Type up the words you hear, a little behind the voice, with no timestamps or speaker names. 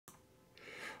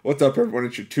What's up, everyone?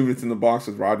 It's your 2 minutes in the box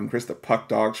with Rod and Chris, the Puck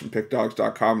Dogs from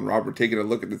PickDogs.com. And Rob, we're taking a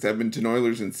look at this Edmonton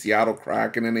Oilers and Seattle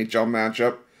Kraken NHL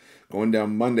matchup going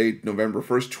down Monday, November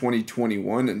 1st,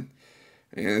 2021. And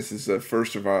this is the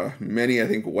first of many, I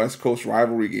think, West Coast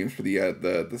rivalry games for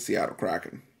the Seattle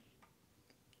Kraken.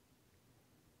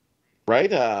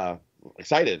 Right?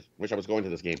 Excited. Wish I was going to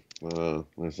this game.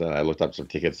 I looked up some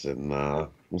tickets and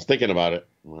was thinking about it.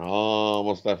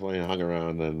 Almost definitely hung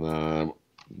around and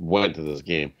went to this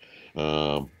game.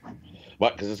 But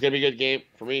because it's going to be a good game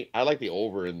for me, I like the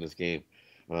over in this game.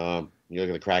 You look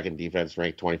at the Kraken defense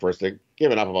ranked 21st. They're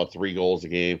giving up about 3 goals a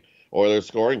game, or they're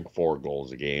scoring 4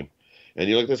 goals a game. And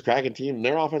you look at this Kraken team,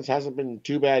 their offense hasn't been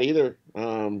too bad either.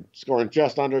 Scoring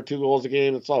just under 2 goals a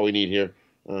game. That's all we need here.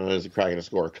 Is the Kraken to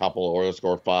score a couple or to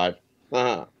score 5.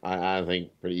 I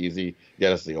think pretty easy.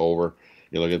 Get us the over.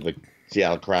 You look at the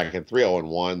Seattle Kraken,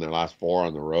 3-0-1, their last 4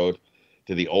 on the road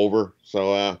to the over.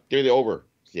 So give me the over,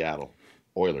 Seattle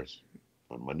Oilers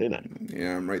on Monday night.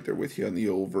 Yeah, I'm right there with you on the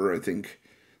over. I think,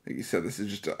 like you said, this is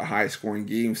just a high-scoring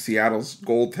game. Seattle's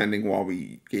goaltending, while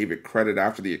we gave it credit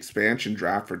after the expansion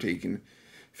draft for taking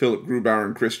Philip Grubauer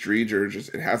and Chris Driedger,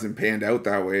 it hasn't panned out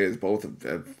that way, as both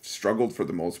have struggled for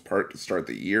the most part to start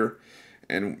the year.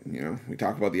 And, we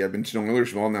talk about the Edmonton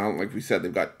Oilers. Well, now, like we said,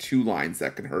 they've got 2 lines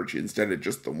that can hurt you instead of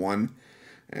just the one.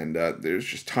 And there's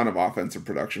just a ton of offensive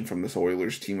production from this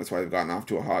Oilers team. That's why they've gotten off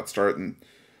to a hot start. And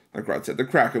like Rod said, the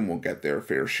Kraken will get their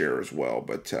fair share as well.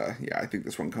 But, I think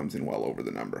this one comes in well over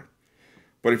the number.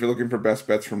 But if you're looking for best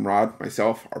bets from Rod,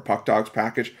 myself, our Puck Dogs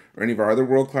package, or any of our other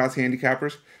world-class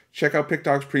handicappers, check out Pick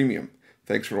Dogs Premium.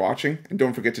 Thanks for watching, and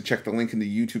don't forget to check the link in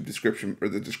the YouTube description or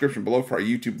the description below for our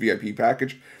YouTube VIP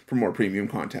package for more premium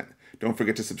content. Don't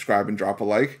forget to subscribe and drop a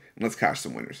like, and let's cash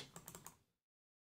some winners.